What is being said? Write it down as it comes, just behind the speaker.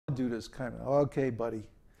Yamadutas kind of, okay, buddy,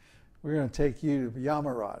 we're going to take you to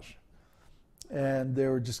Yamaraj. And they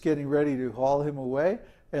were just getting ready to haul him away.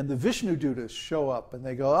 And the Vishnu Dutas show up and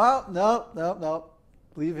they go, oh, no,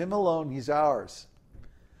 leave him alone, he's ours.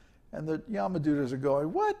 And the Yamadutas are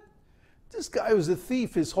going, what? This guy was a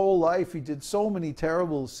thief his whole life. He did so many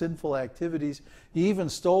terrible, sinful activities. He even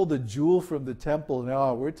stole the jewel from the temple.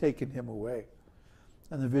 No, we're taking him away.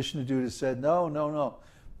 And the Vishnu Dutas said, no.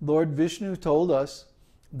 Lord Vishnu told us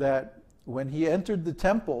that when he entered the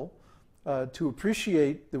temple to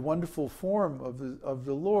appreciate the wonderful form of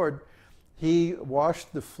the Lord, he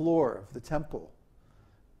washed the floor of the temple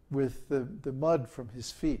with the mud from his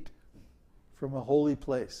feet, from a holy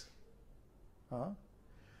place. Huh?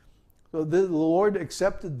 So the Lord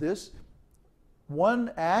accepted this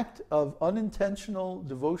one act of unintentional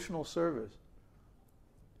devotional service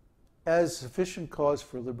as sufficient cause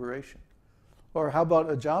for liberation. Or how about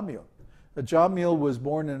Ajamil? Ajamil was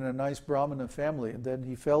born in a nice Brahmana family, and then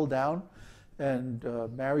he fell down and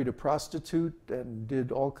married a prostitute and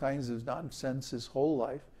did all kinds of nonsense his whole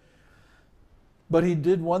life. But he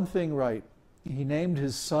did one thing right. He named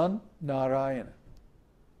his son Narayana.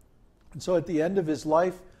 And so at the end of his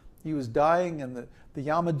life, he was dying, and the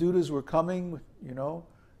Yamadutas were coming,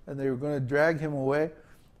 and they were going to drag him away.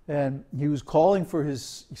 And he was calling for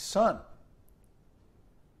his son.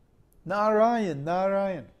 Narayan,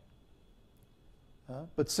 Narayan.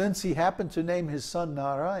 But since he happened to name his son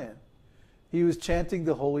Narayan, he was chanting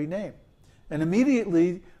the holy name. And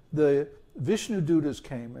immediately the Vishnu Dutas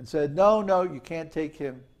came and said, no, you can't take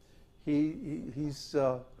him. He's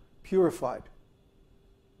purified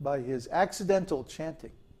by his accidental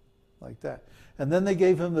chanting. Like that. And then they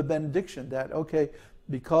gave him the benediction that, okay,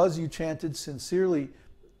 because you chanted sincerely,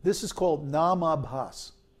 this is called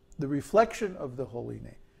namabhas, the reflection of the holy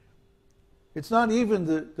name. It's not even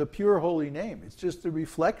the pure holy name, it's just the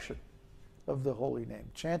reflection of the holy name,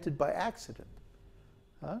 chanted by accident.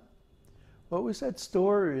 Huh? What was that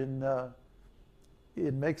store in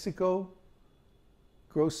Mexico?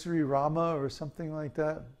 Grocery Rama or something like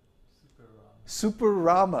that? Super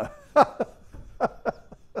Rama.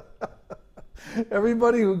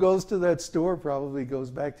 Everybody who goes to that store probably goes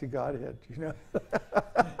back to Godhead,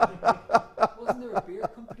 Wasn't there a beer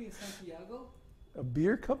company in Santiago? A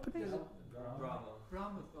beer company?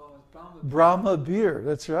 Brahma beer,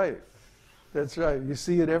 that's right. That's right. You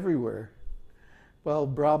see it everywhere. Well,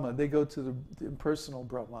 Brahma, they go to the impersonal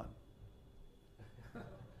Brahman.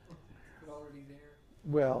 Already there.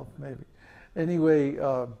 Well, maybe. Anyway,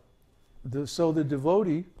 the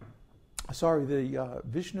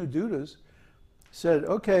Vishnu Dutas said,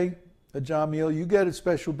 okay, Ajamil, you get a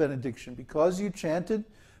special benediction because you chanted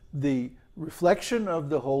the reflection of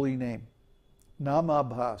the holy name,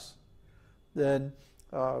 Namabhas. Then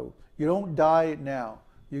you don't die now.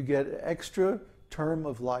 You get an extra term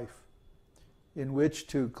of life in which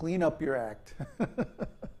to clean up your act.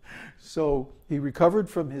 So he recovered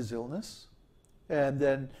from his illness, and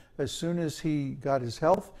then as soon as he got his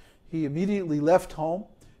health, he immediately left home.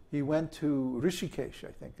 He went to Rishikesh,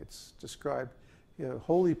 I think it's described, a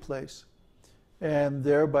holy place. And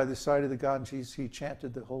there by the side of the Ganges, he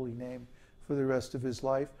chanted the holy name for the rest of his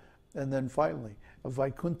life. And then finally, a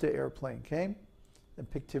Vaikuntha airplane came and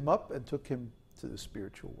picked him up and took him to the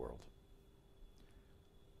spiritual world.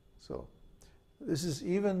 So this is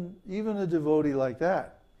even a devotee like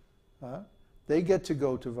that. They get to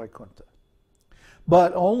go to Vaikuntha.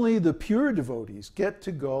 But only the pure devotees get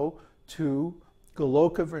to go to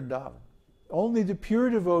Goloka Vrindavan. Only the pure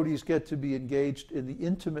devotees get to be engaged in the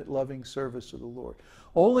intimate loving service of the Lord.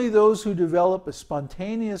 Only those who develop a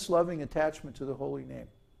spontaneous loving attachment to the holy name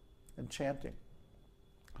and chanting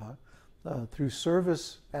through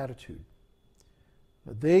service attitude,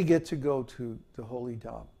 they get to go to the holy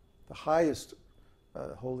Dham, the highest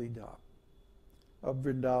holy Dham of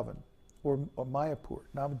Vrindavan, or Mayapur,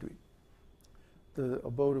 Navadvip, the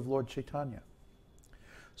abode of Lord Chaitanya.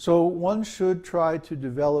 So one should try to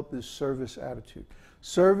develop this service attitude.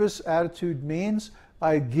 Service attitude means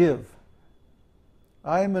I give.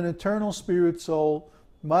 I am an eternal spirit soul.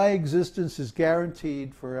 My existence is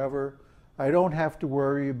guaranteed forever. I don't have to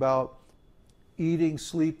worry about eating,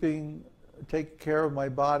 sleeping, taking care of my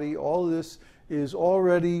body. All of this is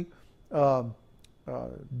already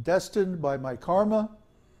destined by my karma,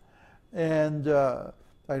 and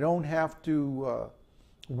I don't have to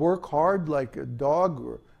work hard like a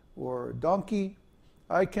dog or a donkey.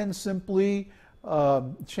 I can simply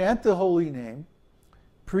chant the holy name,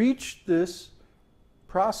 preach this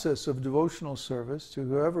process of devotional service to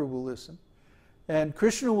whoever will listen, and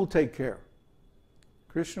Krishna will take care.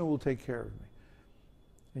 Krishna will take care of me.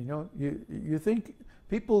 You think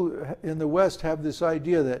people in the West have this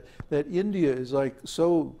idea that India is like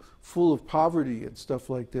so full of poverty and stuff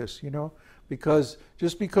like this, because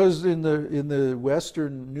just because in the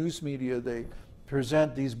Western news media they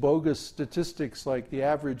present these bogus statistics like the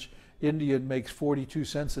average Indian makes 42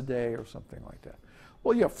 cents a day or something like that.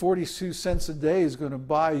 Well, yeah, 42 cents a day is going to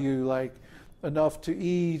buy you like enough to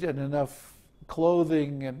eat and enough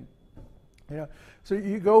clothing, and so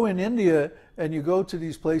you go in India and you go to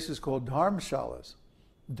these places called dharmashalas.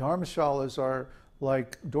 Dharmashalas are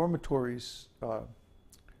like dormitories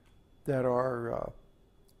that are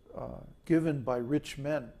given by rich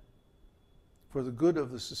men for the good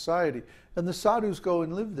of the society, and the sadhus go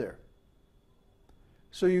and live there.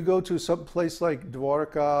 So you go to some place like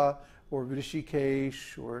Dwarka or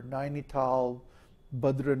Rishikesh or Nainital,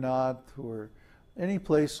 Badrinath, or any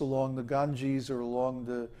place along the Ganges or along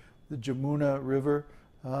the Jamuna River,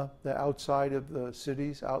 the outside of the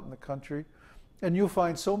cities, out in the country, and you'll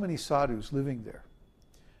find so many sadhus living there.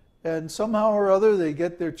 And somehow or other they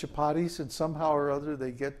get their chapatis, and somehow or other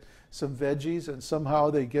they get some veggies, and somehow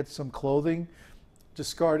they get some clothing,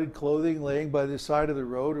 discarded clothing laying by the side of the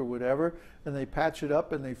road or whatever, and they patch it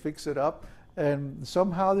up and they fix it up, and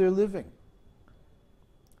somehow they're living.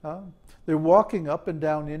 They're walking up and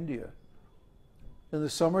down India. In the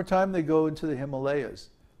summertime they go into the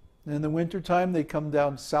Himalayas. And in the wintertime they come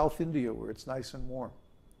down South India where it's nice and warm.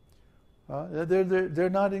 They're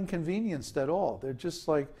not inconvenienced at all. They're just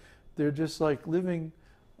like living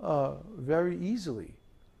very easily.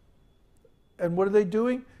 And what are they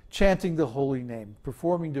doing? Chanting the holy name,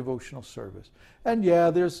 performing devotional service. And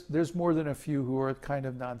yeah, there's more than a few who are kind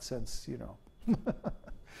of nonsense,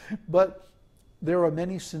 But there are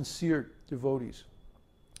many sincere devotees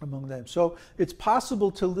among them. So it's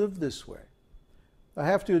possible to live this way. I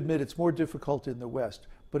have to admit it's more difficult in the West,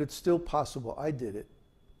 but it's still possible. I did it.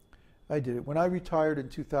 When I retired in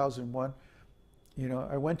 2001,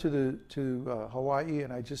 I went to Hawaii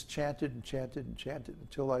and I just chanted and chanted and chanted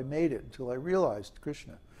until I made it, until I realized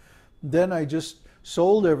Krishna. Then I just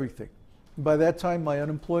sold everything. By that time my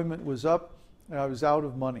unemployment was up and I was out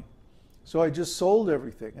of money. So I just sold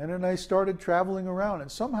everything. And then I started traveling around,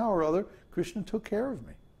 and somehow or other Krishna took care of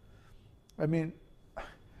me. I mean,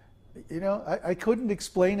 I couldn't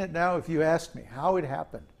explain it now if you asked me how it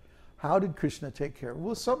happened. How did Krishna take care of me?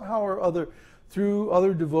 Well, somehow or other, through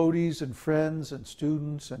other devotees and friends and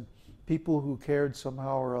students and people who cared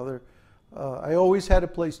somehow or other. I always had a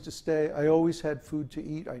place to stay. I always had food to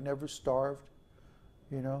eat. I never starved,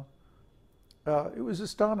 It was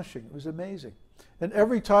astonishing. It was amazing. And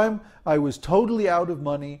every time I was totally out of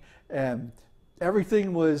money and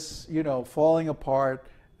everything was, falling apart,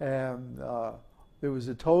 and there was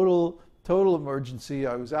a total emergency,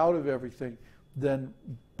 I was out of everything, then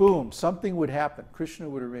boom, something would happen. Krishna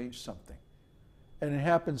would arrange something. And it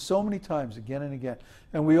happened so many times, again and again.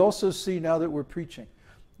 And we also see now that we're preaching,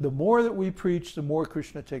 the more that we preach, the more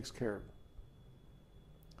Krishna takes care of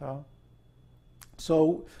it.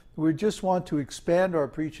 So we just want to expand our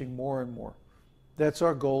preaching more and more. That's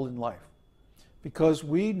our goal in life. Because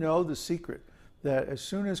we know the secret that as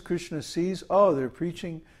soon as Krishna sees, they're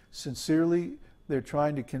preaching sincerely, they're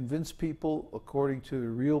trying to convince people according to the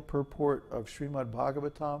real purport of Srimad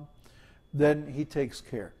Bhagavatam, then he takes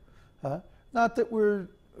care. Not that we're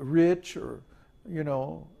rich or,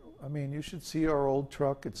 you should see our old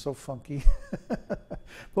truck, it's so funky.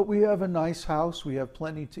 But we have a nice house, we have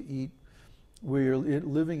plenty to eat, we're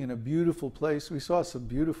living in a beautiful place. We saw some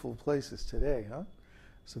beautiful places today,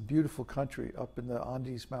 Some beautiful country up in the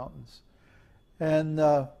Andes Mountains. And,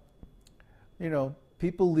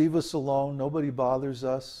 people leave us alone, nobody bothers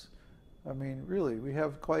us. I mean, really, we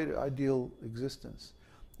have quite an ideal existence.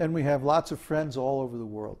 And we have lots of friends all over the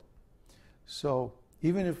world. So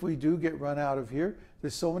even if we do get run out of here,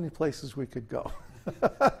 there's so many places we could go.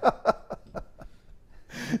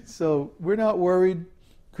 So we're not worried.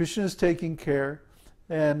 Krishna is taking care.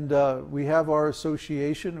 And we have our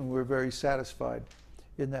association, and we're very satisfied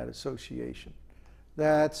in that association.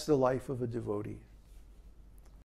 That's the life of a devotee.